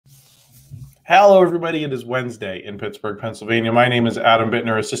Hello, everybody. It is Wednesday in Pittsburgh, Pennsylvania. My name is Adam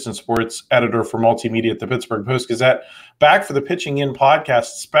Bittner, Assistant Sports Editor for Multimedia at the Pittsburgh Post-Gazette. Back for the Pitching In podcast,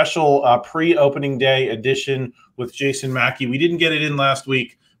 special pre-opening day edition with Jason Mackey. We didn't get it in last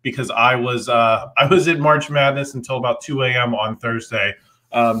week because I was at March Madness until about 2 a.m. on Thursday,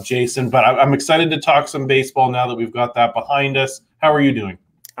 Jason. But I'm excited to talk some baseball now that we've got that behind us. How are you doing?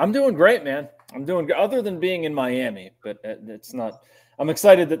 I'm doing great, man. I'm doing good, other than being in Miami, but it's not. I'm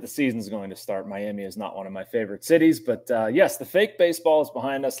excited that the season's going to start. Miami is not one of my favorite cities, but yes, the fake baseball is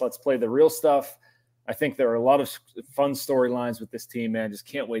behind us. Let's play the real stuff. I think there are a lot of fun storylines with this team, man. Just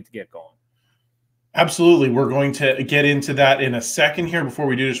can't wait to get going. Absolutely. We're going to get into that in a second here. Before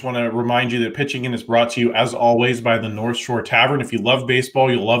we do, just want to remind you that Pitching In is brought to you, as always, by the North Shore Tavern. If you love baseball,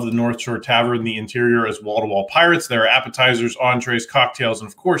 you'll love the North Shore Tavern. The interior is wall-to-wall Pirates. There are appetizers, entrees, cocktails, and,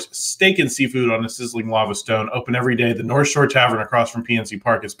 of course, steak and seafood on a sizzling lava stone. Open every day. The North Shore Tavern across from PNC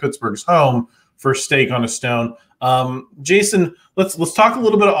Park is Pittsburgh's home for steak on a stone. Jason, let's talk a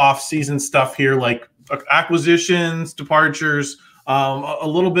little bit of off-season stuff here, like acquisitions, departures, a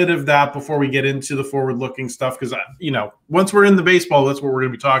little bit of that before we get into the forward-looking stuff, because, once we're in the baseball, that's what we're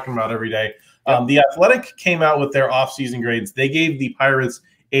going to be talking about every day. The Athletic came out with their offseason grades. They gave the Pirates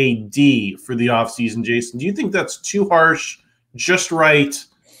a D for the offseason. Jason, do you think that's too harsh, just right,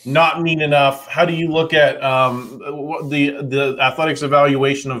 not mean enough? How do you look at the Athletic's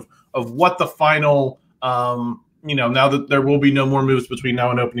evaluation of what the final, now that there will be no more moves between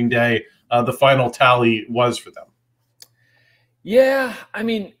now and opening day, the final tally was for them? Yeah, I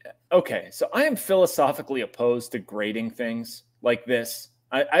mean, okay, so I am philosophically opposed to grading things like this.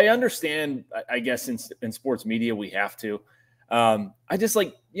 I understand, I guess, in sports media we have to. I just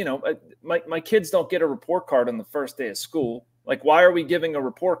my kids don't get a report card on the first day of school. Like, why are we giving a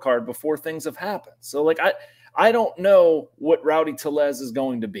report card before things have happened? So, I don't know what Rowdy Tellez is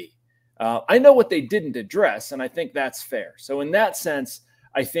going to be. I know what they didn't address, and I think that's fair. So in that sense,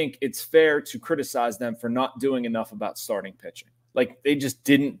 I think it's fair to criticize them for not doing enough about starting pitching. Like, they just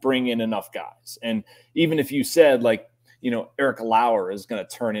didn't bring in enough guys. And even if you said, Eric Lauer is going to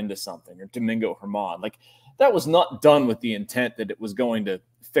turn into something, or Domingo Germán, that was not done with the intent that it was going to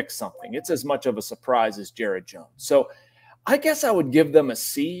fix something. It's as much of a surprise as Jared Jones. So I guess I would give them a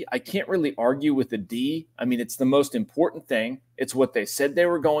C. I can't really argue with a D. I mean, it's the most important thing. It's what they said they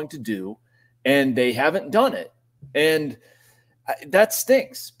were going to do, and they haven't done it. And that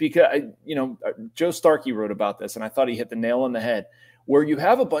stinks, because, Joe Starkey wrote about this, and I thought he hit the nail on the head, where you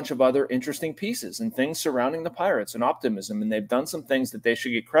have a bunch of other interesting pieces and things surrounding the Pirates and optimism, and they've done some things that they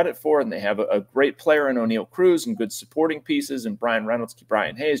should get credit for, and they have a great player in Oneil Cruz and good supporting pieces, and Brian Reynolds,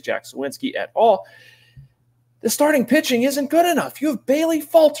 Brian Hayes, Jack Sawinski et al. The starting pitching isn't good enough. You have Bailey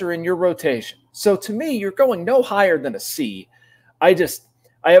Falter in your rotation. So to me, you're going no higher than a C. I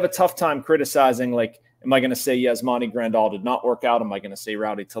have a tough time criticizing, am I going to say Yasmani Grandal did not work out? Am I going to say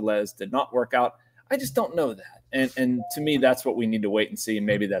Rowdy Tellez did not work out? I just don't know that. And to me, that's what we need to wait and see, and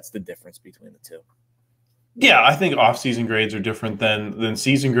maybe that's the difference between the two. Yeah, I think off-season grades are different than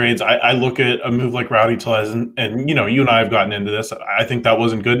season grades. I look at a move like Rowdy Tellez, and you and I have gotten into this. I think that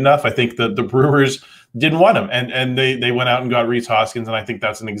wasn't good enough. I think that the Brewers didn't want him, and they went out and got Rhys Hoskins, and I think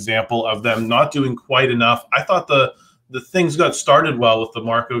that's an example of them not doing quite enough. I thought the things got started well with the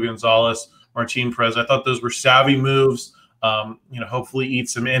Marco Gonzales, Martin Perez. I thought those were savvy moves. Hopefully eat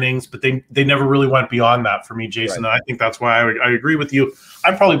some innings, but they never really went beyond that for me, Jason. Right. And I think that's why I agree with you.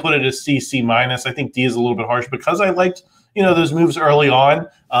 I'd probably put it as C minus. I think D is a little bit harsh because I liked, those moves early on.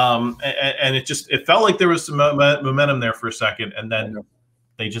 And it felt like there was some momentum there for a second, and then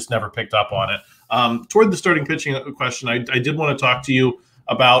they just never picked up on it. Toward the starting pitching question, I did want to talk to you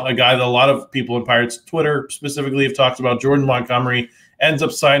about a guy that a lot of people in Pirates Twitter specifically have talked about. Jordan Montgomery ends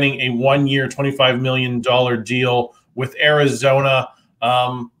up signing a 1-year, $25 million deal with Arizona.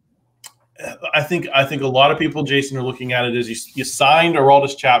 I think a lot of people, Jason, are looking at it as you signed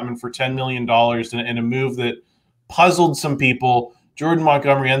Aroldis Chapman for $10 million in a move that puzzled some people. Jordan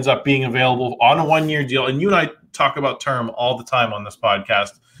Montgomery ends up being available on a 1-year deal. And you and I talk about term all the time on this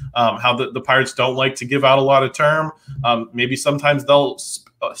podcast, how the Pirates don't like to give out a lot of term. Maybe sometimes they'll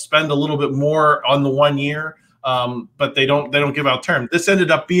spend a little bit more on the 1 year, but they don't give out term. This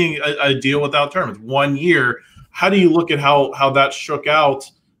ended up being a deal without term. It's 1 year. How do you look at how that shook out,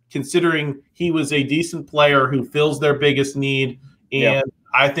 considering he was a decent player who fills their biggest need, and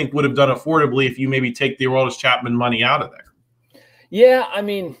I think would have done affordably if you maybe take the Aroldis Chapman money out of there? Yeah, I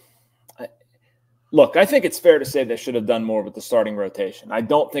mean, look, I think it's fair to say they should have done more with the starting rotation. I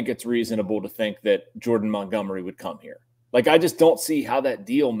don't think it's reasonable to think that Jordan Montgomery would come here. Like, I just don't see how that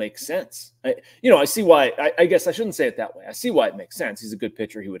deal makes sense. I see why. I guess I shouldn't say it that way. I see why it makes sense. He's a good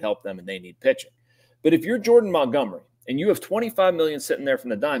pitcher. He would help them, and they need pitching. But if you're Jordan Montgomery and you have $25 million sitting there from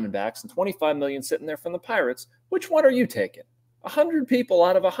the Diamondbacks and $25 million sitting there from the Pirates, which one are you taking? 100 people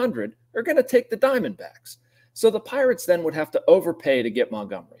out of 100 are going to take the Diamondbacks. So the Pirates then would have to overpay to get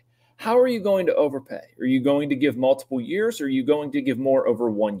Montgomery. How are you going to overpay? Are you going to give multiple years, or are you going to give more over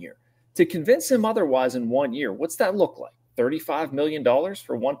 1 year? To convince him otherwise in 1 year, what's that look like? $35 million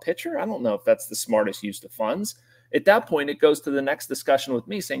for one pitcher? I don't know if that's the smartest use of funds. At that point, it goes to the next discussion with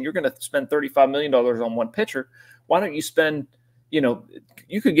me saying, you're going to spend $35 million on one pitcher. Why don't you spend,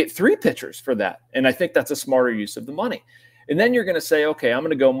 you could get 3 pitchers for that. And I think that's a smarter use of the money. And then you're going to say, okay, I'm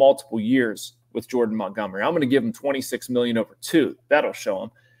going to go multiple years with Jordan Montgomery. I'm going to give him $26 million over 2. That'll show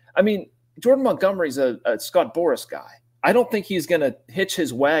him. I mean, Jordan Montgomery's a Scott Boras guy. I don't think he's going to hitch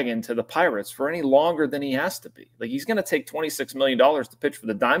his wagon to the Pirates for any longer than he has to be. Like, he's going to take $26 million to pitch for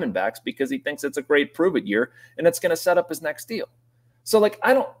the Diamondbacks because he thinks it's a great prove-it year, and it's going to set up his next deal. So, like,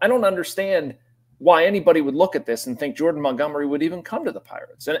 I don't understand why anybody would look at this and think Jordan Montgomery would even come to the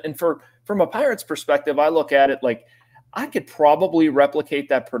Pirates. And from a Pirates perspective, I look at it like I could probably replicate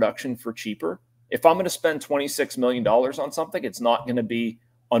that production for cheaper. If I'm going to spend $26 million on something, it's not going to be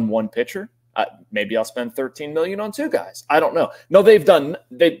on one pitcher. Maybe I'll spend $13 million on 2 guys. I don't know. No, they've spent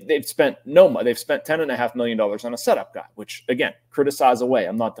 $10.5 million on a setup guy, which, again, criticize away.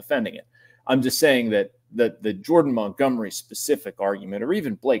 I'm not defending it. I'm just saying that the Jordan Montgomery specific argument, or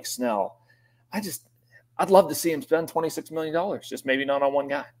even Blake Snell, I'd love to see him spend $26 million, just maybe not on one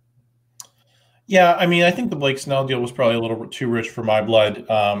guy. Yeah, I mean, I think the Blake Snell deal was probably a little too rich for my blood,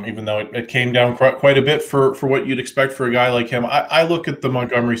 even though it came down quite a bit for what you'd expect for a guy like him. I look at the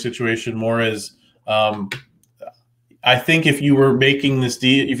Montgomery situation more as I think if you were making this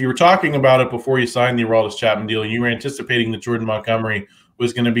deal, if you were talking about it before you signed the Aroldis Chapman deal, you were anticipating that Jordan Montgomery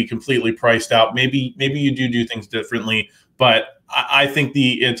was going to be completely priced out. Maybe you do things differently, but I think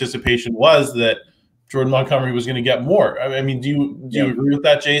the anticipation was that Jordan Montgomery was going to get more. I mean, do you agree with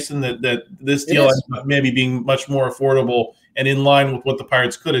that, Jason, that this deal ends up maybe being much more affordable and in line with what the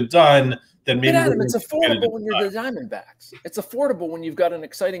Pirates could have done than maybe? But Adam, it's affordable when you're the Diamondbacks. It's affordable when you've got an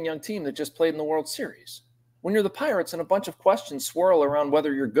exciting young team that just played in the World Series. When you're the Pirates and a bunch of questions swirl around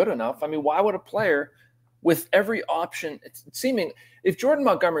whether you're good enough, I mean, why would a player with every option if Jordan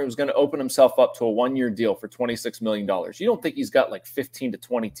Montgomery was going to open himself up to a 1-year deal for $26 million, you don't think he's got like 15 to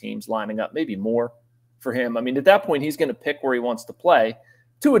 20 teams lining up, maybe more for him? I mean, at that point, he's going to pick where he wants to play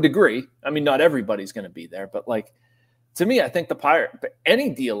to a degree. I mean, not everybody's going to be there, but like, to me, I think any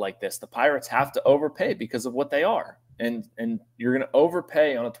deal like this, the Pirates have to overpay because of what they are. And you're going to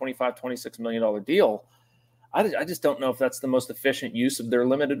overpay on a $26 million deal. I just don't know if that's the most efficient use of their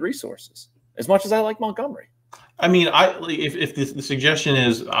limited resources, as much as I like Montgomery. I mean, if the suggestion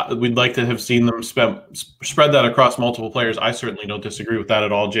is we'd like to have seen them spread that across multiple players, I certainly don't disagree with that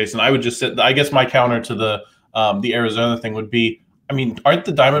at all, Jason. I would just say, I guess my counter to the Arizona thing would be, I mean, aren't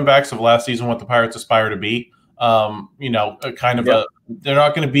the Diamondbacks of last season what the Pirates aspire to be? They're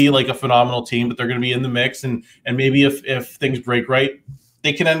not going to be like a phenomenal team, but they're going to be in the mix, and maybe if things break right,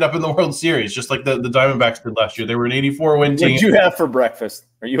 they can end up in the World Series, just like the Diamondbacks did last year. They were an 84-win team. What did you have for breakfast?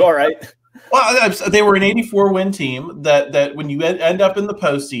 Are you all right? Well, they were an 84-win team that when you end up in the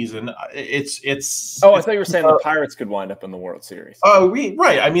postseason, it's. Oh, I thought you were saying the Pirates could wind up in the World Series. Oh,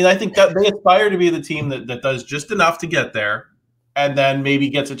 right. I mean, I think that they aspire to be the team that does just enough to get there, and then maybe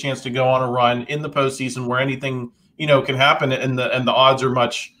gets a chance to go on a run in the postseason where anything can happen, and the odds are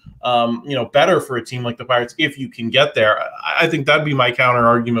much better for a team like the Pirates if you can get there. I think that'd be my counter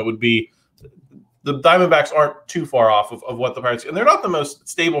argument. Would be the Diamondbacks aren't too far off of what the Pirates, and they're not the most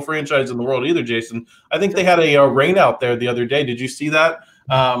stable franchise in the world either, Jason. I think they had a rain out there the other day. Did you see that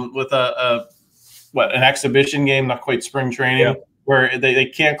with an exhibition game, not quite spring training, where they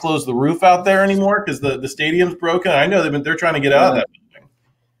can't close the roof out there anymore because the stadium's broken? I know they're trying to get out of that thing.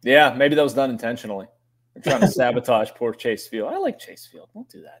 Yeah, maybe that was done intentionally. They're trying to sabotage poor Chase Field. I like Chase Field. Don't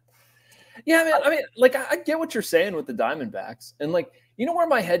do that. Yeah, man. I mean, like, I get what you're saying with the Diamondbacks. And, like, you know where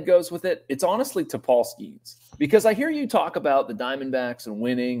my head goes with it? It's honestly to Paul Skenes. Because I hear you talk about the Diamondbacks and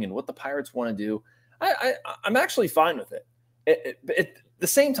winning and what the Pirates want to do. I'm actually fine with it. At the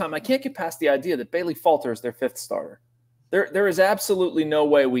same time, I can't get past the idea that Bailey Falter is their 5th starter. There is absolutely no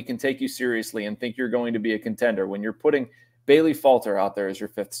way we can take you seriously and think you're going to be a contender when you're putting Bailey Falter out there as your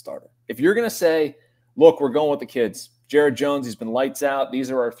 5th starter. If you're going to say, look, we're going with the kids. Jared Jones, he's been lights out.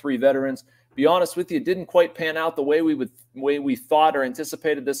 These are our 3 veterans. Be honest with you, it didn't quite pan out the way we thought or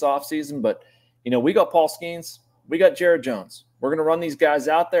anticipated this offseason. But, we got Paul Skenes. We got Jared Jones. We're going to run these guys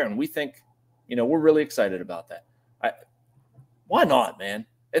out there, and we think, we're really excited about that. Why not, man?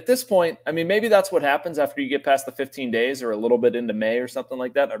 At this point, I mean, maybe that's what happens after you get past the 15 days or a little bit into May or something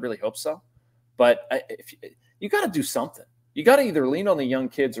like that. I really hope so. But you got to do something. You got to either lean on the young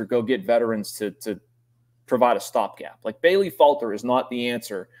kids or go get veterans to provide a stopgap. Like Bailey Falter is not the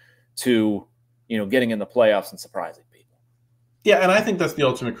answer to, getting in the playoffs and surprising people. Yeah, and I think that's the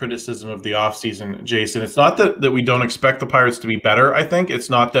ultimate criticism of the offseason, Jason. It's not that we don't expect the Pirates to be better, I think. It's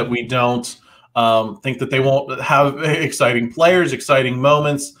not that we don't think that they won't have exciting players, exciting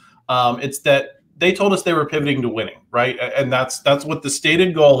moments. It's that they told us they were pivoting to winning, right? And that's what the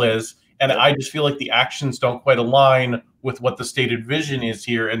stated goal is. And I just feel like the actions don't quite align with what the stated vision is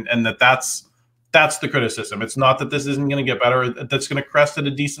here, and that's the criticism. It's not that this isn't going to get better, that's going to crest at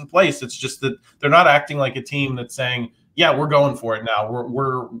a decent place. It's just that they're not acting like a team that's saying, yeah, we're going for it now.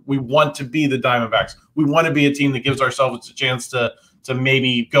 We want to be the Diamondbacks. We want to be a team that gives ourselves a chance to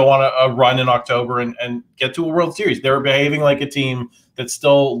maybe go on a run in October and get to a World Series. They're behaving like a team that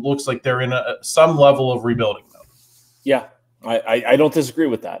still looks like they're in some level of rebuilding mode. Yeah, I don't disagree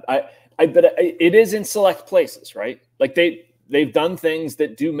with that. But it is in select places, right? Like they've done things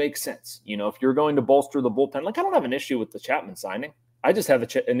that do make sense. If you're going to bolster the bullpen, like I don't have an issue with the Chapman signing. I just have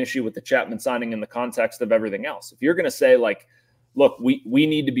an issue with the Chapman signing in the context of everything else. If you're going to say like, look, we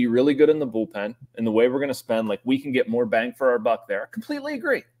need to be really good in the bullpen and the way we're going to spend, like we can get more bang for our buck there. I completely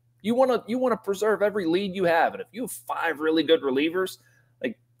agree. You want to preserve every lead you have. And if you have 5 really good relievers,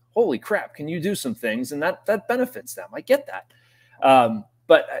 like, holy crap, can you do some things? And that benefits them. I get that.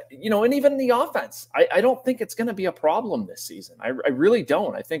 But, and even the offense, I don't think it's going to be a problem this season. I really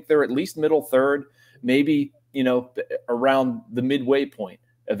don't. I think they're at least middle third, maybe, around the midway point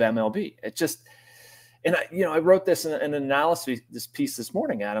of MLB. It just, and I wrote this in an analysis, this piece this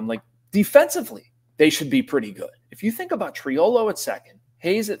morning, Adam, like defensively, they should be pretty good. If you think about Triolo at second,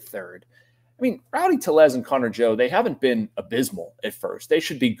 Hayes at third, I mean, Rowdy Tellez and Connor Joe, they haven't been abysmal at first. They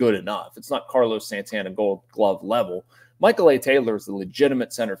should be good enough. It's not Carlos Santana Gold Glove level. Michael A. Taylor is the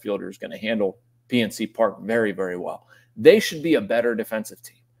legitimate center fielder who's going to handle PNC Park very, very well. They should be a better defensive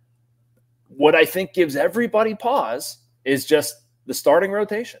team. What I think gives everybody pause is just the starting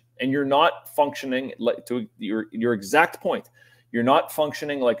rotation. And you're not functioning, to your exact point, you're not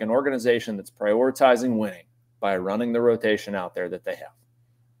functioning like an organization that's prioritizing winning by running the rotation out there that they have.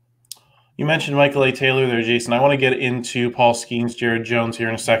 You mentioned Michael A. Taylor there, Jason. I want to get into Paul Skenes, Jared Jones here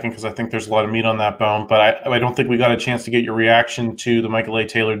in a second because I think there's a lot of meat on that bone. But I don't think we got a chance to get your reaction to the Michael A.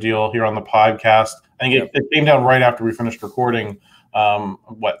 Taylor deal here on the podcast. I think it came down right after we finished recording,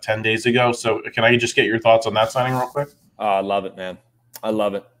 10 days ago. So can I just get your thoughts on that signing real quick? I love it, man. I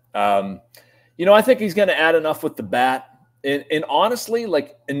love it. I think he's going to add enough with the bat. And honestly,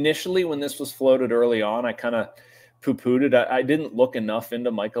 like initially when this was floated early on, I kind of poo-pooed it. I didn't look enough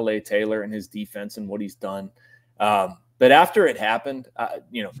into Michael A. Taylor and his defense and what he's done. But after it happened,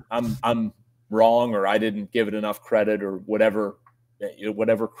 I'm wrong, or I didn't give it enough credit, or whatever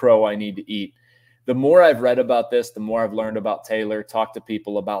crow I need to eat. The more I've read about this, the more I've learned about Taylor, talked to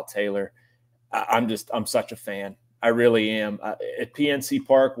people about Taylor. I'm such a fan. I really am. At PNC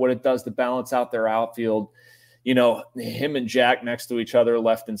Park, what it does to balance out their outfield, him and Jack next to each other,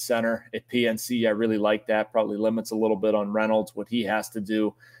 left and center at PNC. I really like that. Probably limits a little bit on Reynolds, what he has to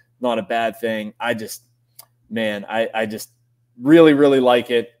do. Not a bad thing. I just really, really like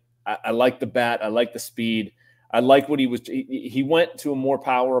it. I like the bat. I like the speed. I like what he went to a more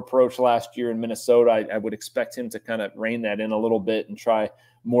power approach last year in Minnesota. I would expect him to kind of rein that in a little bit and try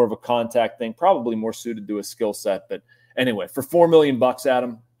more of a contact thing, probably more suited to his skill set. But anyway, for $4 million,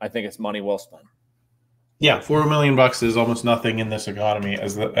 Adam, I think it's money well spent. Yeah, $4 million is almost nothing in this economy,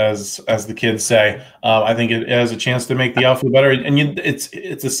 as the kids say. I think it has a chance to make the outfield better, and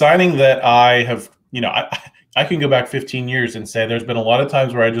it's a signing that I have. I can go back 15 years and say there's been a lot of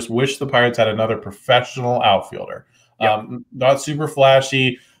times where I just wish the Pirates had another professional outfielder. Yep. Not super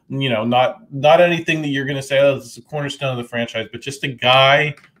flashy, not anything that you're going to say, oh, this is a cornerstone of the franchise, but just a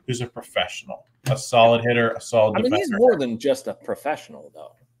guy who's a professional, a solid hitter, a solid defender. He's more than just a professional,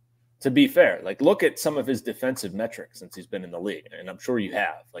 though. To be fair, like look at some of his defensive metrics since he's been in the league, and I'm sure you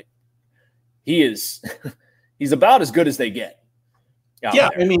have. Like he's about as good as they get. Yeah,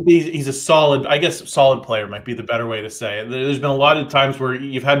 there. I mean, he's a solid player might be the better way to say it. There's been a lot of times where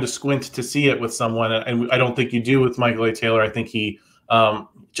you've had to squint to see it with someone, and I don't think you do with Michael A. Taylor. I think he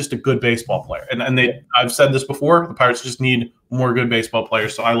just a good baseball player. And I've said this before, the Pirates just need more good baseball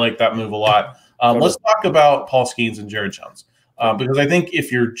players, so I like that move a lot. Let's talk about Paul Skenes and Jared Jones. Because I think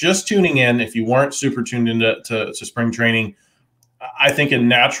if you're just tuning in, if you weren't super tuned into spring training, I think a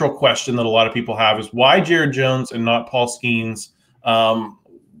natural question that a lot of people have is why Jared Jones and not Paul Skenes?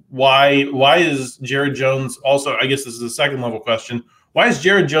 why is Jared Jones also, I guess this is a second level question, why is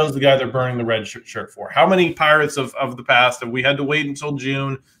Jared Jones the guy they're burning the red shirt for? How many Pirates of the past have we had to wait until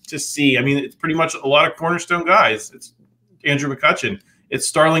June to see? I mean, it's pretty much a lot of cornerstone guys. It's Andrew McCutchen. It's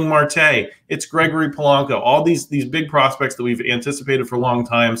Starling Marte. It's Gregory Polanco. All these big prospects that we've anticipated for long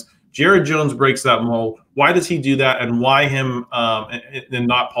times. Jared Jones breaks that mold. Why does he do that, and why him and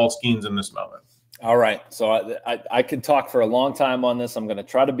not Paul Skenes in this moment? All right. So I could talk for a long time on this. I'm going to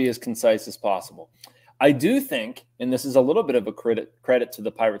try to be as concise as possible. I do think, and this is a little bit of a credit to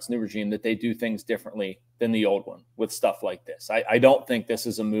the Pirates' new regime, that they do things differently than the old one with stuff like this. I don't think this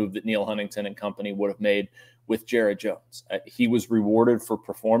is a move that Neil Huntington and company would have made with Jared Jones. He was rewarded for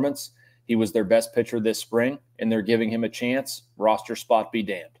performance. He was their best pitcher this spring, and they're giving him a chance. Roster spot be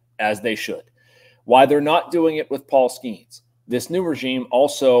damned, as they should. Why they're not doing it with Paul Skenes. This new regime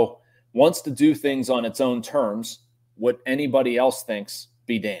also wants to do things on its own terms. What anybody else thinks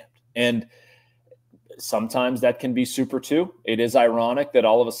be damned. And sometimes that can be super too. It is ironic that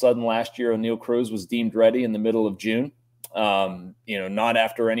all of a sudden last year Oneil Cruz was deemed ready in the middle of June. Not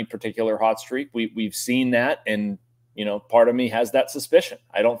after any particular hot streak. We've seen that, and part of me has that suspicion.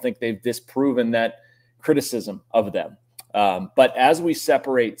 I don't think they've disproven that criticism of them. But as we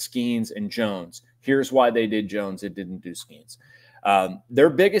separate Skenes and Jones, here's why they did Jones. It didn't do Skenes. Their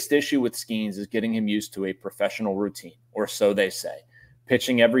biggest issue with Skenes is getting him used to a professional routine, or so they say.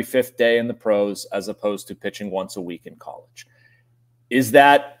 Pitching every fifth day in the pros as opposed to pitching once a week in college. Is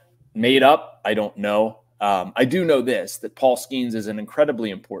that made up? I don't know. I do know this, that Paul Skenes is an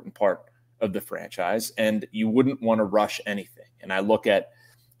incredibly important part of the franchise, and you wouldn't want to rush anything. And I look at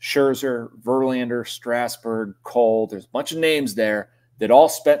Scherzer, Verlander, Strasburg, Cole. There's a bunch of names there that all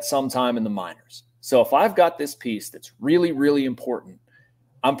spent some time in the minors. So if I've got this piece that's really, really important,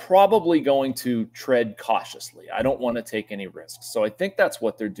 I'm probably going to tread cautiously. I don't want to take any risks. So I think that's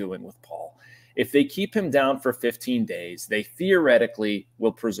what they're doing with Paul. If they keep him down for 15 days, they theoretically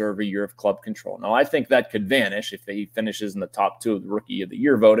will preserve a year of club control. Now, I think that could vanish if he finishes in the top 2 of the Rookie of the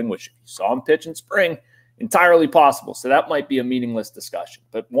Year voting, which if you saw him pitch in spring, entirely possible. So that might be a meaningless discussion.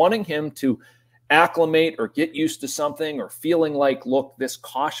 But wanting him to acclimate or get used to something, or feeling like, look, this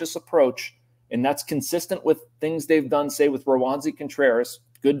cautious approach, and that's consistent with things they've done, say, with Rowanzi Contreras,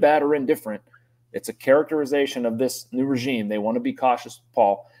 good, bad, or indifferent. It's a characterization of this new regime. They want to be cautious with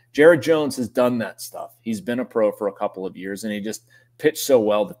Paul. Jared Jones has done that stuff. He's been a pro for a couple of years, and he just pitched so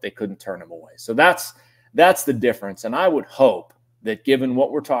well that they couldn't turn him away. So that's the difference. And I would hope that, given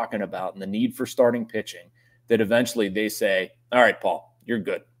what we're talking about and the need for starting pitching, that eventually they say, all right, Paul, you're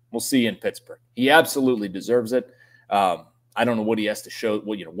good. We'll see you in Pittsburgh. He absolutely deserves it. I don't know what he has to show,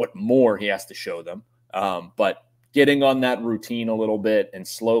 what more he has to show them. But getting on that routine a little bit and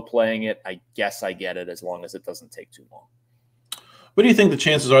slow playing it, I guess I get it, as long as it doesn't take too long. What do you think the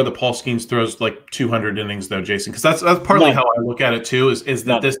chances are that Paul Skenes throws like 200 innings, though, Jason? Because that's partly how I look at it too. Is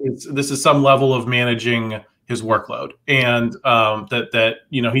that this is some level of managing his workload, and that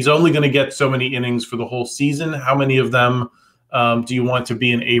he's only going to get so many innings for the whole season. How many of them do you want to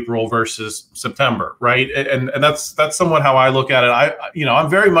be in April versus September, right? And that's somewhat how I look at it. I'm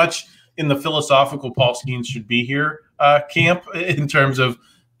very much in the philosophical Paul Skenes should be here camp, in terms of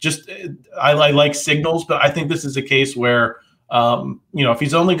just I like signals, but I think this is a case where if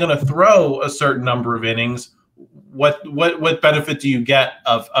he's only going to throw a certain number of innings, what benefit do you get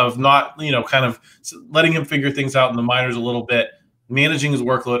of not kind of letting him figure things out in the minors a little bit, managing his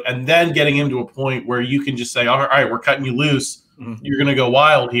workload, and then getting him to a point where you can just say, all right, we're cutting you loose. You're going to go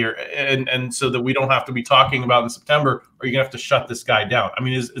wild here. And so that we don't have to be talking about in September, or you're going to have to shut this guy down. I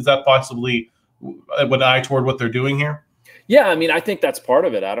mean, is that possibly an eye toward what they're doing here? Yeah. I mean, I think that's part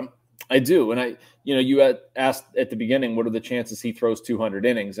of it, Adam. I do. And you had asked at the beginning, what are the chances he throws 200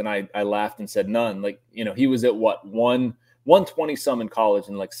 innings? And I laughed and said none. Like, he was at 120 some in college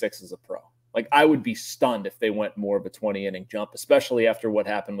and like 6 as a pro. Like, I would be stunned if they went more of a 20 inning jump, especially after what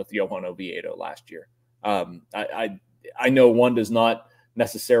happened with Johan Oviedo last year. I know one does not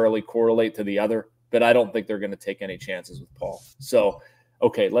necessarily correlate to the other, but I don't think they're going to take any chances with Paul. So,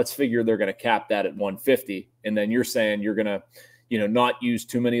 okay, let's figure they're going to cap that at 150. And then you're saying you're going to, not use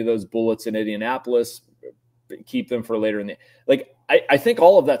too many of those bullets in Indianapolis, keep them for later in the, like, I think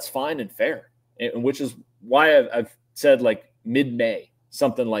all of that's fine and fair, and which is why I've said like mid-May,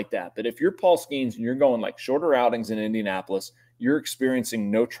 something like that. But if you're Paul Skenes and you're going like shorter outings in Indianapolis, you're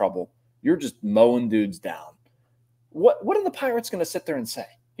experiencing no trouble, you're just mowing dudes down. What are the Pirates going to sit there and say?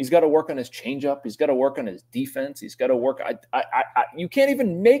 He's got to work on his changeup. He's got to work on his defense. He's got to work. You can't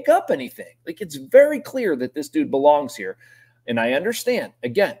even make up anything. Like, it's very clear that this dude belongs here. And I understand.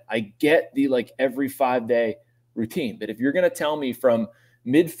 Again, I get the like every 5-day routine. But if you're going to tell me from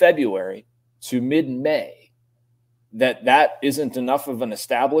mid-February to mid-May, that isn't enough of an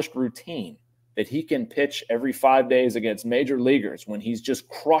established routine that he can pitch every 5 days against major leaguers when he's just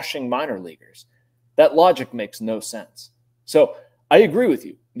crushing minor leaguers. That logic makes no sense. So I agree with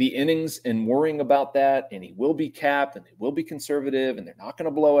you. The innings and worrying about that, and he will be capped and they will be conservative and they're not going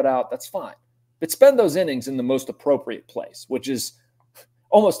to blow it out. That's fine. But spend those innings in the most appropriate place, which is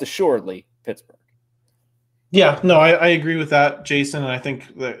almost assuredly Pittsburgh. Yeah, no, I agree with that, Jason. And I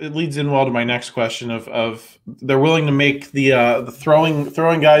think that it leads in well to my next question of they're willing to make the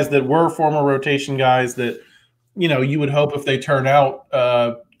throwing guys that were former rotation guys that, you would hope if they turn out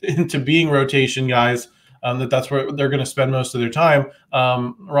into being rotation guys, that's where they're going to spend most of their time.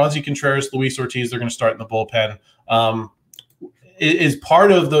 Roansy Contreras, Luis Ortiz, they're going to start in the bullpen. Is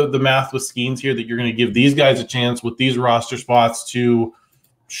part of the math with Skenes here that you're going to give these guys a chance with these roster spots to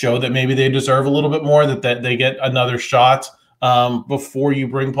show that maybe they deserve a little bit more, that they get another shot before you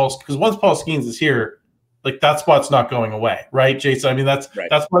bring Paul? Because once Paul Skenes is here, like, that spot's not going away, right, Jason? I mean, that's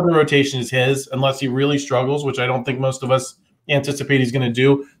why the rotation is his, unless he really struggles, which I don't think most of us anticipate he's going to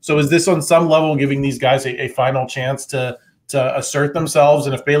do. So is this on some level giving these guys a final chance to assert themselves?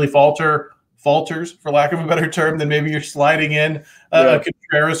 And if Bailey falters, for lack of a better term, then maybe you're sliding in a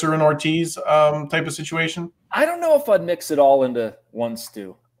Contreras or an Ortiz type of situation? I don't know if I'd mix it all into one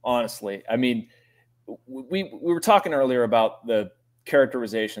stew, honestly. I mean, we were talking earlier about the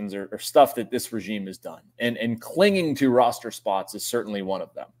characterizations or stuff that this regime has done, and clinging to roster spots is certainly one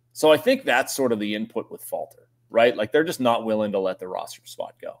of them. So I think that's sort of the input with Falter, right? Like, they're just not willing to let the roster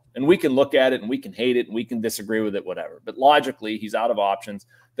spot go. And we can look at it and we can hate it and we can disagree with it, whatever. But logically, he's out of options.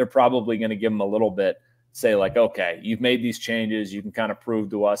 They're probably going to give him a little bit, say like, okay, you've made these changes. You can kind of prove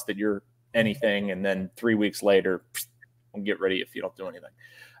to us that you're anything. And then 3 weeks later, we'll get rid of you if you don't do anything.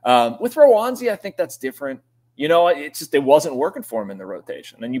 With Roansy, I think that's different. It's just, it wasn't working for him in the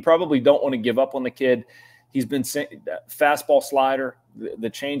rotation. And you probably don't want to give up on the kid. He's been fastball, slider, the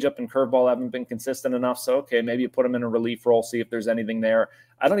changeup and curveball haven't been consistent enough. So, okay, maybe you put him in a relief role, see if there's anything there.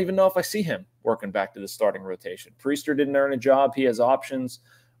 I don't even know if I see him working back to the starting rotation. Priester didn't earn a job. He has options.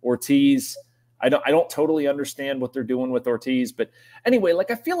 Ortiz, I don't totally understand what they're doing with Ortiz. But anyway,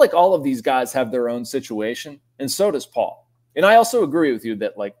 like, I feel like all of these guys have their own situation, and so does Paul. And I also agree with you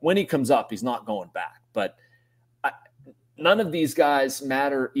that, like, when he comes up, he's not going back. But none of these guys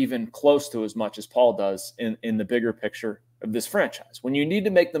matter even close to as much as Paul does in the bigger picture of this franchise. When you need to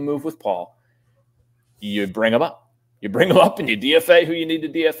make the move with Paul, you bring him up. You bring him up and you DFA who you need to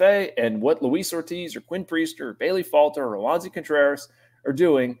DFA. And what Luis Ortiz or Quinn Priester or Bailey Falter or Roansy Contreras are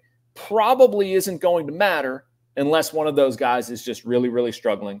doing probably isn't going to matter unless one of those guys is just really, really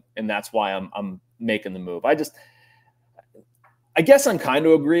struggling. And that's why I'm making the move. I guess I'm kind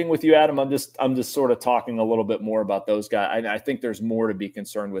of agreeing with you, Adam. I'm just sort of talking a little bit more about those guys. I think there's more to be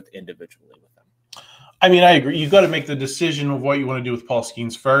concerned with individually with them. I mean, I agree. You've got to make the decision of what you want to do with Paul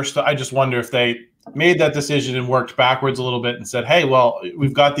Skenes first. I just wonder if they made that decision and worked backwards a little bit and said, hey, well,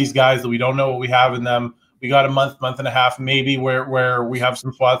 we've got these guys that we don't know what we have in them. We got a month and a half, maybe where we have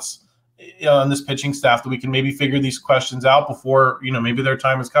some spots on this pitching staff that we can maybe figure these questions out before, maybe their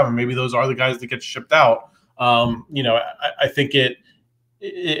time is coming. Maybe those are the guys that get shipped out. I think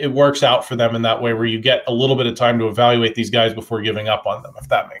it works out for them in that way, where you get a little bit of time to evaluate these guys before giving up on them, if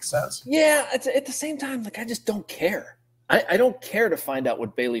that makes sense. Yeah. At the same time, like, I just don't care. I don't care to find out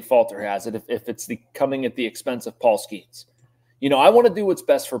what Bailey Falter has if it's coming at the expense of Paul Skenes. I want to do what's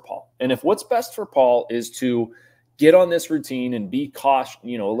best for Paul. And if what's best for Paul is to get on this routine and be cautious, a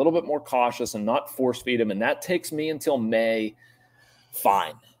little bit more cautious and not force feed him, and that takes me until May,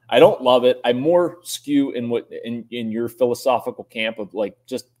 fine. I don't love it. I more skew in your philosophical camp of, like,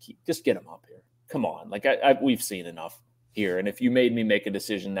 just get him up here. Come on. Like, we've seen enough here. And if you made me make a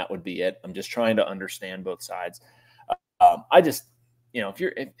decision, that would be it. I'm just trying to understand both sides.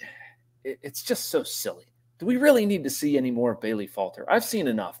 It's just so silly. Do we really need to see any more of Bailey Falter? I've seen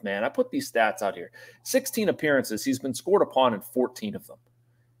enough, man. I put these stats out here. 16 appearances. He's been scored upon in 14 of them.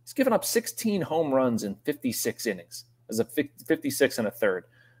 He's given up 16 home runs in 56 innings as a 56 and a third.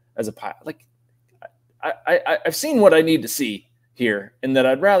 As a Pirate. Like, I've seen what I need to see here, and that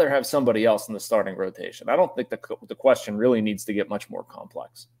I'd rather have somebody else in the starting rotation. I don't think the question really needs to get much more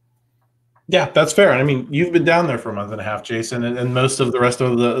complex. Yeah, that's fair. I mean, you've been down there for a month and a half, Jason, and most of the rest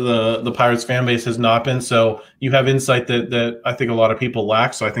of the Pirates fan base has not been. So you have insight that I think a lot of people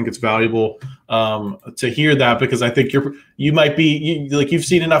lack. So I think it's valuable to hear that, because I think you've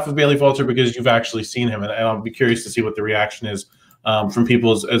seen enough of Bailey Falter because you've actually seen him, and I'll be curious to see what the reaction is from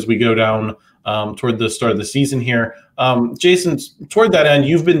people as we go down toward the start of the season here. Jason, toward that end,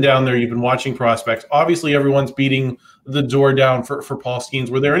 you've been down there. You've been watching prospects. Obviously, everyone's beating the door down for Paul Skenes.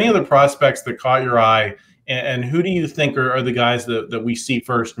 Were there any other prospects that caught your eye? And who do you think are the guys that we see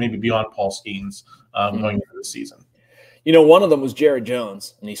first, maybe beyond Paul Skenes, going into the season? One of them was Jared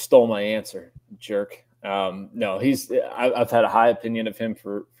Jones, and he stole my answer, jerk. No, I've had a high opinion of him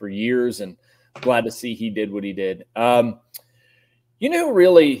for years, and glad to see he did what he did.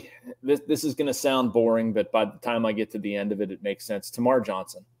 Really, this is going to sound boring, but by the time I get to the end of it, it makes sense. Tamar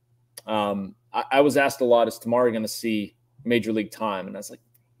Johnson. I was asked a lot, is Tamar going to see major league time? And I was like,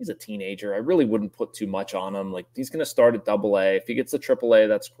 he's a teenager. I really wouldn't put too much on him. Like, he's going to start at AA. If he gets to AAA,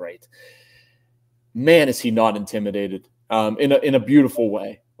 that's great. Man, is he not intimidated in a beautiful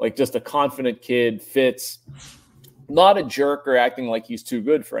way. Like, just a confident kid, fits, not a jerk or acting like he's too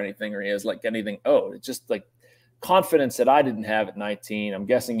good for anything or he has like anything. Oh, it's just like confidence that I didn't have at 19. I'm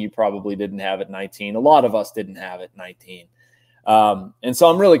guessing you probably didn't have at 19. A lot of us didn't have at 19. And so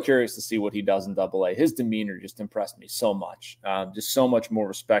I'm really curious to see what he does in AA. His demeanor just impressed me so much. Just so much more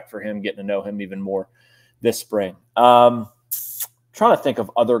respect for him, getting to know him even more this spring. Trying to think of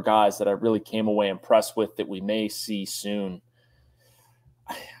other guys that I really came away impressed with that we may see soon.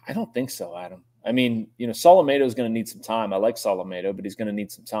 I don't think so, Adam. I mean, Solomedo is going to need some time. I like Solomedo, but he's going to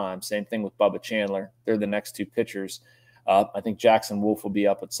need some time. Same thing with Bubba Chandler. They're the next two pitchers. I think Jackson Wolf will be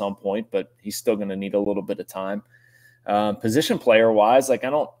up at some point, but he's still going to need a little bit of time. Position player-wise, like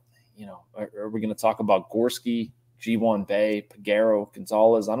are we going to talk about Gorski, G1 Bay, Peguero,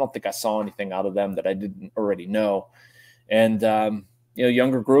 Gonzales? I don't think I saw anything out of them that I didn't already know. And,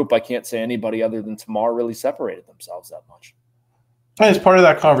 younger group, I can't say anybody other than Tamar really separated themselves that much. As part of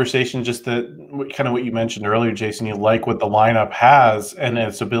that conversation, just kind of what you mentioned earlier, Jason, you like what the lineup has and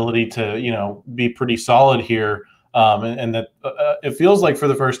its ability to, be pretty solid here. And that it feels like for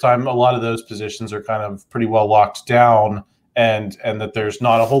the first time, a lot of those positions are kind of pretty well locked down and that there's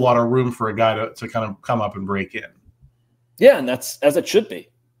not a whole lot of room for a guy to kind of come up and break in. Yeah, and that's as it should be.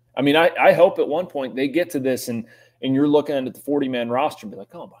 I mean, I hope at one point they get to this and you're looking at the 40-man roster and be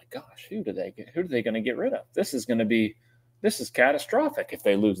like, oh my gosh, who are they going to get rid of? This is catastrophic if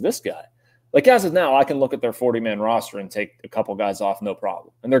they lose this guy. Like, as of now, I can look at their 40-man roster and take a couple guys off, no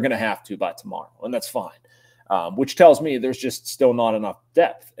problem. And they're going to have to by tomorrow, and that's fine. Which tells me there's just still not enough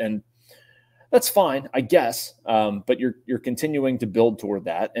depth. And that's fine, I guess. But you're continuing to build toward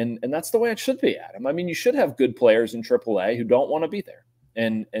that. And that's the way it should be, Adam. I mean, you should have good players in AAA who don't want to be there.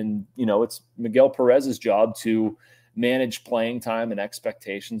 And it's Miguel Perez's job to manage playing time and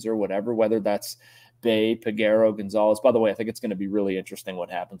expectations or whatever, whether that's Bay, Peguero, Gonzales. By the way, I think it's going to be really interesting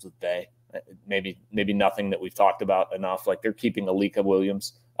what happens with Bay. Maybe nothing that we've talked about enough. Like, they're keeping Alika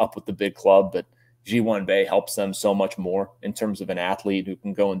Williams up with the big club, but G1 Bay helps them so much more in terms of an athlete who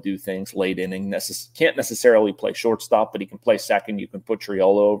can go and do things late inning. Can't necessarily play shortstop, but he can play second. You can put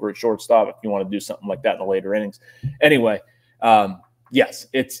Triolo over at shortstop if you want to do something like that in the later innings. Anyway, yes,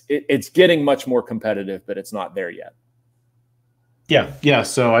 it's getting much more competitive, but it's not there yet. Yeah.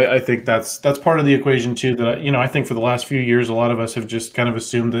 So I think that's part of the equation too. That I think for the last few years, a lot of us have just kind of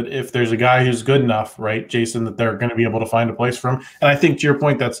assumed that if there's a guy who's good enough, right, Jason, that they're going to be able to find a place for him. And I think to your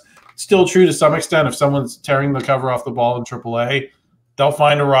point, that's still true to some extent. If someone's tearing the cover off the ball in AAA, they'll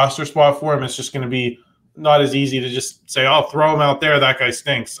find a roster spot for him. It's just going to be not as easy to just say, "Oh, throw him out there. That guy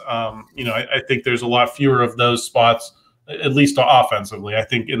stinks." I think there's a lot fewer of those spots, at least offensively. I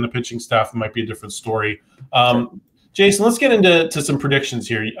think in the pitching staff, it might be a different story. Sure. Jason, let's get into some predictions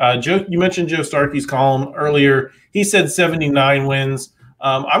here. Joe, you mentioned Joe Starkey's column earlier. He said 79 wins.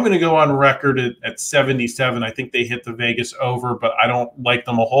 I'm going to go on record at 77. I think they hit the Vegas over, but I don't like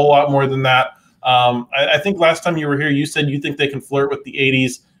them a whole lot more than that. I think last time you were here, you said you think they can flirt with the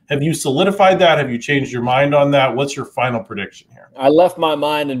 80s. Have you solidified that? Have you changed your mind on that? What's your final prediction here? I left my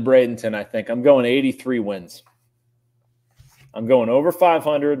mind in Bradenton, I think. I'm going 83 wins. I'm going over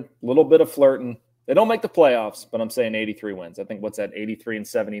 500, a little bit of flirting. They don't make the playoffs, but I'm saying 83 wins. I think what's that, 83 and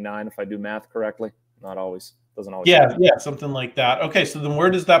 79, if I do math correctly? Not always. Doesn't always. Yeah, something like that. Okay, so then where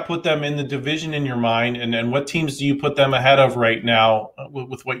does that put them in the division in your mind? And what teams do you put them ahead of right now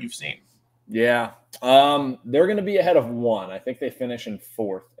with what you've seen? Yeah, they're going to be ahead of one. I think they finish in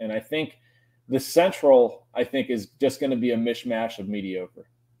fourth. And I think the Central, is just going to be a mishmash of mediocre.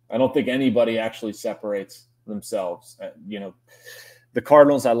 I don't think anybody actually separates themselves. The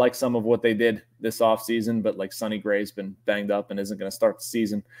Cardinals, I like some of what they did this offseason, but like Sonny Gray's been banged up and isn't going to start the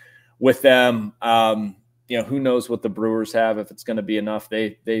season with them. Who knows what the Brewers have, if it's going to be enough.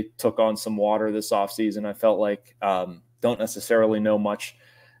 They took on some water this offseason. I felt like don't necessarily know much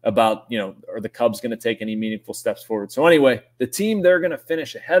about, are the Cubs going to take any meaningful steps forward? So anyway, the team they're going to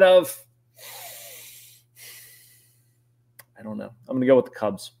finish ahead of, I don't know. I'm going to go with the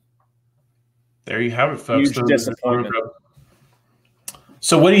Cubs. There you have it, folks. Huge disappointment.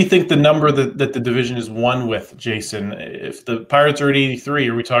 So what do you think the number that the division is won with, Jason? If the Pirates are at 83,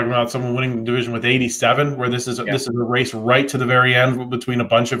 are we talking about someone winning the division with 87, where this is a race right to the very end between a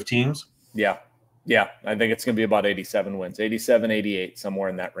bunch of teams? Yeah. Yeah, I think it's going to be about 87 wins, 87, 88, somewhere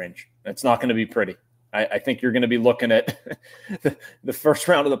in that range. It's not going to be pretty. I think you're going to be looking at the first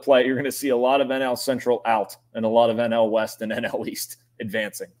round of the play. You're going to see a lot of NL Central out and a lot of NL West and NL East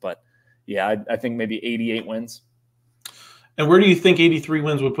advancing. But, yeah, I think maybe 88 wins. And where do you think 83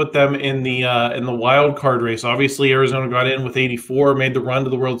 wins would put them in the wild card race? Obviously, Arizona got in with 84, made the run to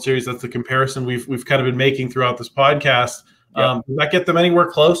the World Series. That's the comparison we've kind of been making throughout this podcast. Yep. Does that get them anywhere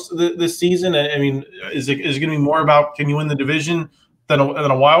close this season? I mean, is it going to be more about can you win the division than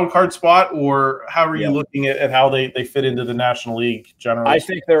a wild card spot, or how are you looking at how they fit into the National League generally? I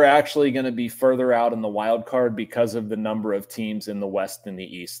think they're actually going to be further out in the wild card because of the number of teams in the West and the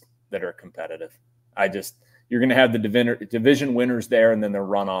East that are competitive. You're going to have the division winners there, and then their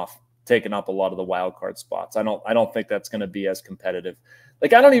runoff taking up a lot of the wild card spots. I don't think that's going to be as competitive.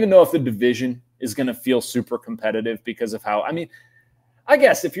 Like, I don't even know if the division is going to feel super competitive because of how, I mean, I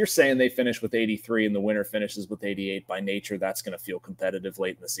guess if you're saying they finish with 83 and the winner finishes with 88, by nature, that's going to feel competitive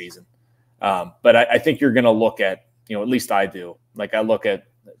late in the season. But I think you're going to look at, at least I do. Like, I look at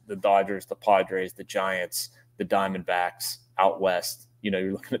the Dodgers, the Padres, the Giants, the Diamondbacks out West.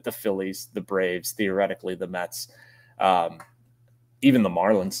 You're looking at the Phillies, the Braves, theoretically the Mets, even the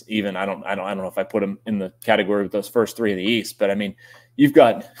Marlins. Even I don't know if I put them in the category with those first three of the East, but I mean, you've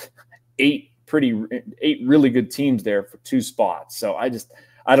got eight really good teams there for two spots. So I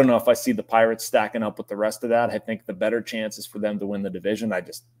don't know if I see the Pirates stacking up with the rest of that. I think the better chance is for them to win the division.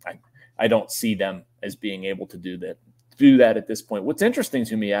 I don't see them as being able to do that at this point. What's interesting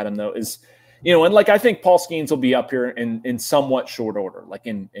to me, Adam, though, is and like I think Paul Skenes will be up here in somewhat short order, like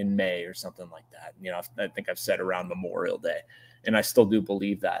in May or something like that. I think I've said around Memorial Day, and I still do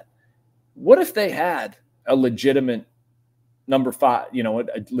believe that. What if they had a legitimate number 5,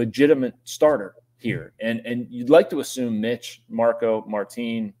 a legitimate starter here, and you'd like to assume Mitch, Marco,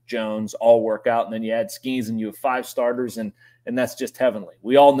 Martin, Jones all work out, and then you add Skenes and you have 5 starters, and that's just heavenly.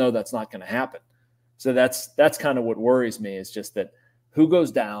 We all know that's not going to happen. So that's kind of what worries me, is just that who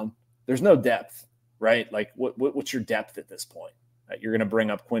goes down. There's no depth, right? Like, what's your depth at this point? You're going to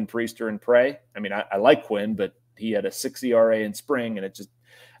bring up Quinn Priester and pray. I mean, I like Quinn, but he had a 6 ERA in spring, and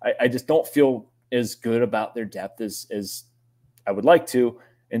I just don't feel as good about their depth as I would like to.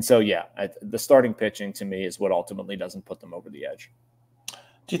 And so, the starting pitching to me is what ultimately doesn't put them over the edge.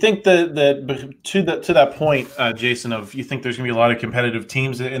 Do you think that to that point, Jason, of you think there's going to be a lot of competitive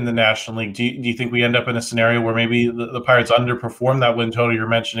teams in the National League? Do you think we end up in a scenario where maybe the Pirates underperform that win total you're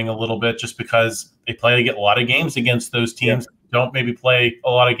mentioning a little bit, just because they play a lot of games against those teams, don't maybe play a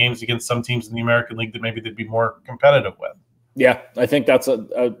lot of games against some teams in the American League that maybe they'd be more competitive with? Yeah, I think that's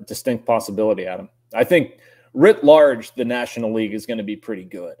a distinct possibility, Adam. I think writ large, the National League is going to be pretty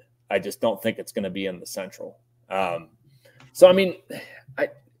good. I just don't think it's going to be in the Central. So, I mean,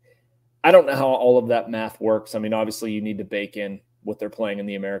 I don't know how all of that math works. I mean, obviously you need to bake in what they're playing in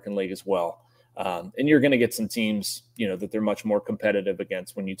the American League as well. And you're going to get some teams, that they're much more competitive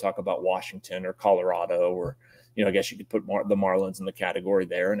against when you talk about Washington or Colorado, or, I guess you could put the Marlins in the category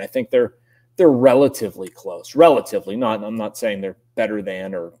there. And I think they're relatively close. Relatively, I'm not saying they're better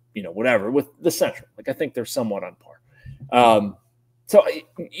than or, whatever with the Central. Like, I think they're somewhat on par. So,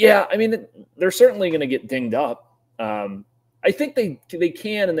 yeah, I mean, they're certainly going to get dinged up. I think they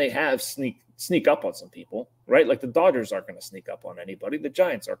can and they have sneak up on some people, right? Like, the Dodgers aren't going to sneak up on anybody. The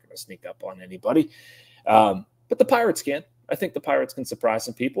Giants aren't going to sneak up on anybody. But the Pirates can. I think the Pirates can surprise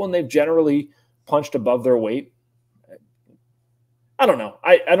some people, and they've generally punched above their weight. I don't know.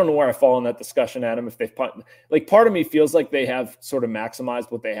 I don't know where I fall in that discussion, Adam. If they've part of me feels like they have sort of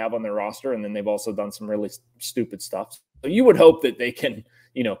maximized what they have on their roster, and then they've also done some really stupid stuff. So you would hope that they can,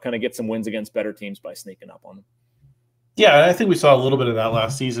 kind of get some wins against better teams by sneaking up on them. Yeah, I think we saw a little bit of that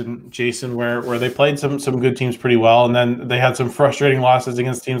last season, Jason, where they played some good teams pretty well, and then they had some frustrating losses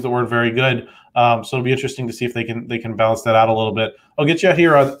against teams that weren't very good. So it'll be interesting to see if they can balance that out a little bit. I'll get you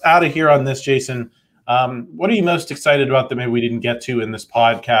out of here on this, Jason. What are you most excited about that maybe we didn't get to in this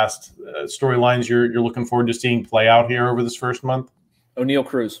podcast? Storylines you're looking forward to seeing play out here over this first month? Oneil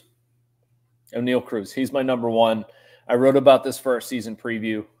Cruz. He's my number one. I wrote about this for our season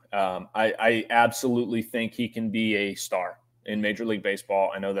preview. I absolutely think he can be a star in Major League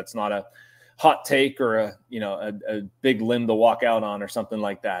Baseball. I know that's not a hot take or a big limb to walk out on or something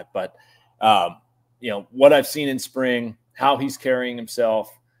like that. But, what I've seen in spring, how he's carrying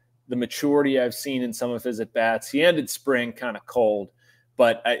himself, the maturity I've seen in some of his at-bats. He ended spring kind of cold,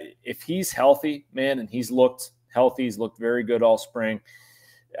 but if he's healthy, man, and he's looked healthy, he's looked very good all spring.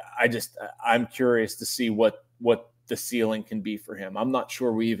 I'm curious to see what the ceiling can be for him. I'm not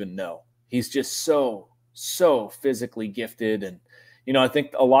sure we even know. He's just so physically gifted. And, I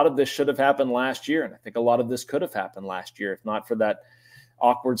think a lot of this should have happened last year. And I think a lot of this could have happened last year, if not for that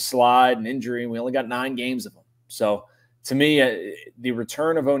awkward slide and injury. And we only got 9 games of them. So to me, the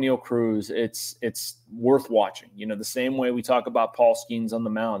return of Oneil Cruz, it's worth watching. The same way we talk about Paul Skenes on the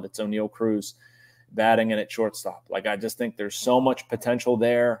mound, it's Oneil Cruz batting in at shortstop. Like, I just think there's so much potential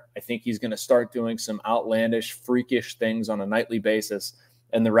there. I think he's going to start doing some outlandish, freakish things on a nightly basis.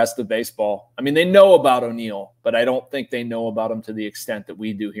 And the rest of baseball, I mean, they know about Oneil, but I don't think they know about him to the extent that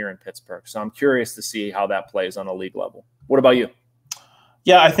we do here in Pittsburgh. So I'm curious to see how that plays on a league level. What about you?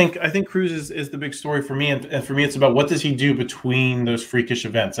 Yeah, I think Cruz is the big story for me. And for me, it's about what does he do between those freakish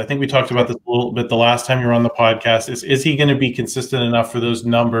events. I think we talked about this a little bit the last time you were on the podcast. Is he going to be consistent enough for those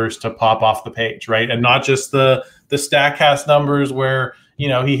numbers to pop off the page, right? And not just the StatCast numbers where,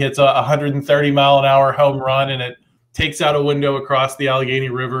 he hits a 130-mile-an-hour home run and it takes out a window across the Allegheny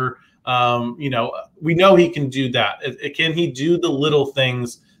River. We know he can do that. Can he do the little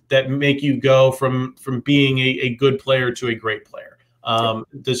things that make you go from being a good player to a great player?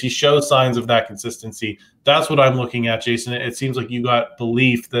 Does he show signs of that consistency? That's what I'm looking at, Jason. It seems like you got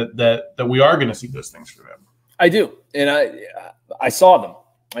belief that we are going to see those things from him. I do. And I saw them,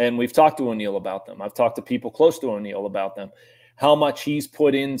 and we've talked to Oneil about them. I've talked to people close to Oneil about them, how much he's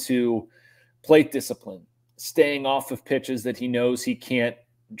put into plate discipline, staying off of pitches that he knows he can't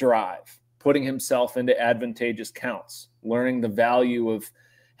drive, putting himself into advantageous counts, learning the value of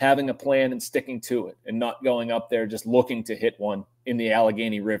having a plan and sticking to it and not going up there just looking to hit one in the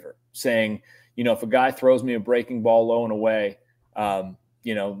Allegheny River, saying, if a guy throws me a breaking ball low and away,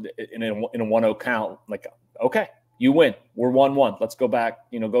 in a 1-0 count, like, okay, you win. We're 1-1. Let's go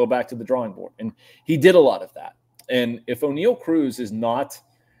back to the drawing board. And he did a lot of that. And if Oneil Cruz is not,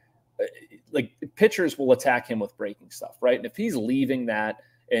 like, pitchers will attack him with breaking stuff, right? And if he's leaving that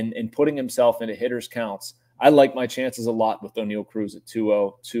and putting himself into hitters' counts, I like my chances a lot with Oneil Cruz at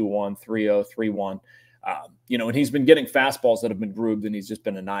 2-0, 2-1, 3-0, 3-1. And he's been getting fastballs that have been grooved and he's just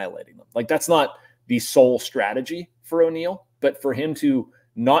been annihilating them. Like, that's not the sole strategy for Oneil, but for him to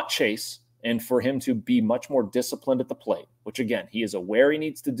not chase and for him to be much more disciplined at the plate, which, again, he is aware he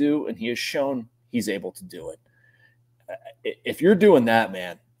needs to do, and he has shown he's able to do it. If you're doing that,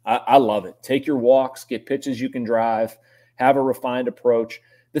 man, I love it. Take your walks, get pitches you can drive, have a refined approach.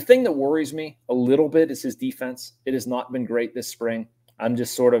 The thing that worries me a little bit is his defense. It has not been great this spring. I'm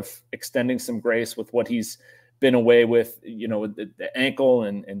just sort of extending some grace with what he's been away with, with the ankle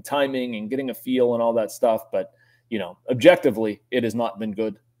and timing and getting a feel and all that stuff. But, objectively, it has not been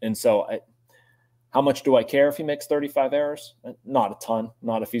good. And so how much do I care if he makes 35 errors? Not a ton,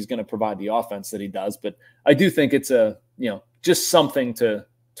 not if he's going to provide the offense that he does. But I do think it's just something that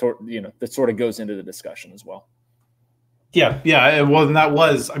sort of goes into the discussion as well. Yeah. Well, and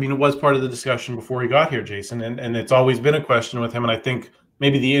it was part of the discussion before he got here, Jason, and it's always been a question with him. And I think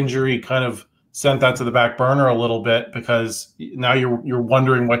maybe the injury kind of sent that to the back burner a little bit, because now you're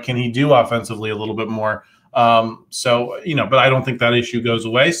wondering what can he do offensively a little bit more. But I don't think that issue goes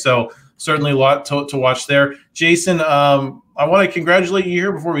away. So certainly a lot to watch there. Jason, I want to congratulate you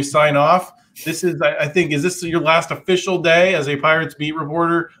here before we sign off. This is, I think, is this your last official day as a Pirates beat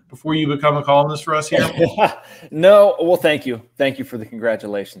reporter before you become a columnist for us here? No. Well, thank you. Thank you for the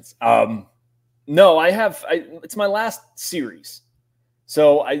congratulations. No, it's my last series.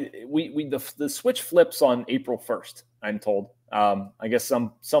 So the switch flips on April 1st, I'm told. I guess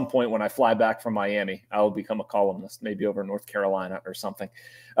some point when I fly back from Miami, I'll become a columnist, maybe over North Carolina or something.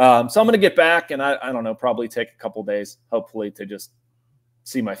 So I'm going to get back and I don't know, probably take a couple days, hopefully, to just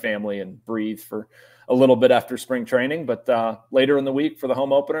see my family and breathe for a little bit after spring training. But later in the week for the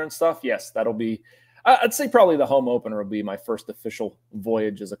home opener and stuff, yes, that'll be, I'd say probably the home opener will be my first official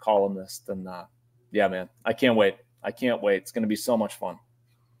voyage as a columnist. And yeah, man, I can't wait. It's going to be so much fun.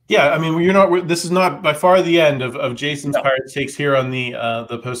 Yeah, I mean, this is not by far the end of Jason's Pirates Takes here on the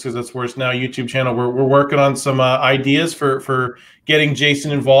Post-Gazette Sports Now YouTube channel. We're working on some ideas for getting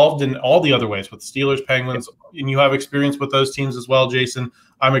Jason involved in all the other ways with Steelers, Penguins, and you have experience with those teams as well, Jason.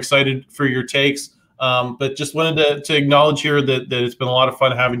 I'm excited for your takes, but just wanted to acknowledge here that it's been a lot of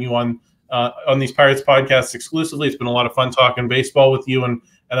fun having you on these Pirates podcasts exclusively. It's been a lot of fun talking baseball with you, and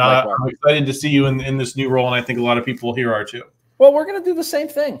I'm excited to see you in this new role, and I think a lot of people here are too. Well, we're going to do the same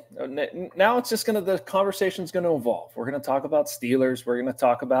thing. Now it's just the conversation's going to evolve. We're going to talk about Steelers. We're going to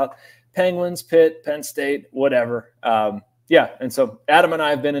talk about Penguins, Pitt, Penn State, whatever. Yeah. And so Adam and I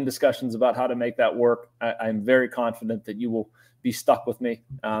have been in discussions about how to make that work. I'm very confident that you will be stuck with me.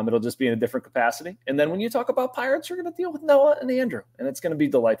 It'll just be in a different capacity. And then when you talk about Pirates, you're going to deal with Noah and Andrew, and it's going to be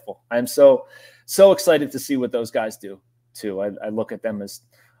delightful. I'm so excited to see what those guys do too. I look at them as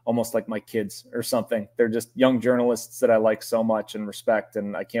almost like my kids or something. They're just young journalists that I like so much and respect,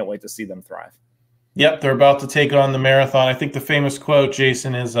 and I can't wait to see them thrive. Yep, they're about to take on the marathon. I think the famous quote,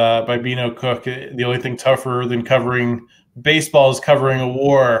 Jason, is by Beano Cook, the only thing tougher than covering baseball is covering a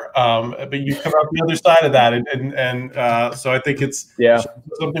war. But you come out the other side of that. And so I think it's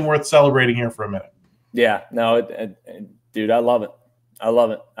something worth celebrating here for a minute. Yeah, no, dude, I love it. I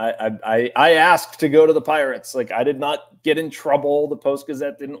love it. I asked to go to the Pirates. Like, I did not get in trouble. The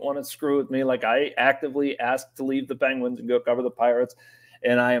Post-Gazette didn't want to screw with me. Like, I actively asked to leave the Penguins and go cover the Pirates.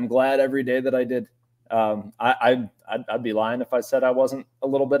 And I am glad every day that I did. I'd be lying if I said I wasn't a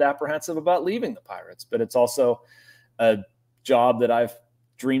little bit apprehensive about leaving the Pirates, but it's also a job that I've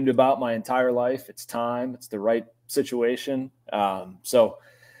dreamed about my entire life. It's time. It's the right situation. So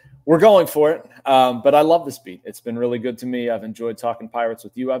we're going for it. But I love this beat. It's been really good to me. I've enjoyed talking Pirates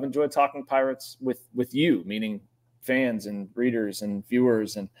with you. I've enjoyed talking Pirates with you, meaning fans and readers and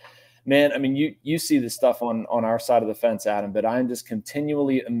viewers. And man, I mean, you see this stuff on our side of the fence, Adam, but I'm just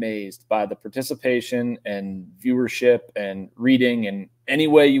continually amazed by the participation and viewership and reading and any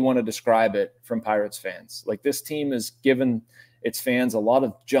way you want to describe it from Pirates fans. Like, this team has given its fans a lot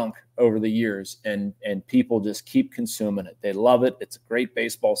of junk over the years, and people just keep consuming it. They love it. It's a great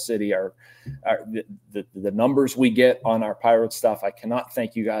baseball city. The numbers we get on our Pirates stuff, I cannot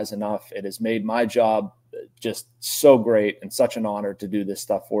thank you guys enough. It has made my job just so great and such an honor to do this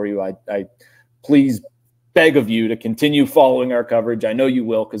stuff for you. I please beg of you to continue following our coverage. I know you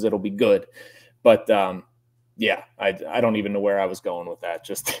will, because it'll be good. But yeah, I don't even know where I was going with that.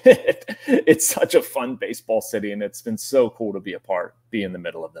 Just it's such a fun baseball city, and it's been so cool to be in the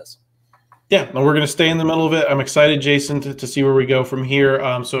middle of this. Yeah, and we're going to stay in the middle of it. I'm excited, Jason, to see where we go from here.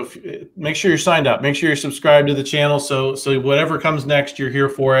 So make sure you're signed up. Make sure you're subscribed to the channel, so whatever comes next, you're here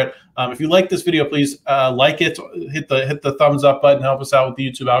for it. If you like this video, please like it, hit the thumbs up button, help us out with the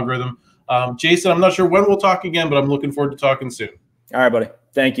YouTube algorithm. Jason, I'm not sure when we'll talk again, but I'm looking forward to talking soon. All right, buddy.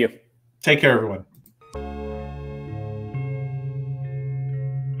 Thank you. Take care, everyone.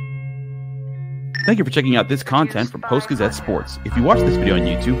 Thank you for checking out this content from Post-Gazette Sports. If you watch this video on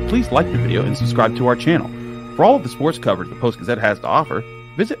YouTube, please like the video and subscribe to our channel. For all of the sports coverage the Post-Gazette has to offer,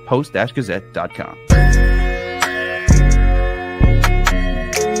 visit post-gazette.com.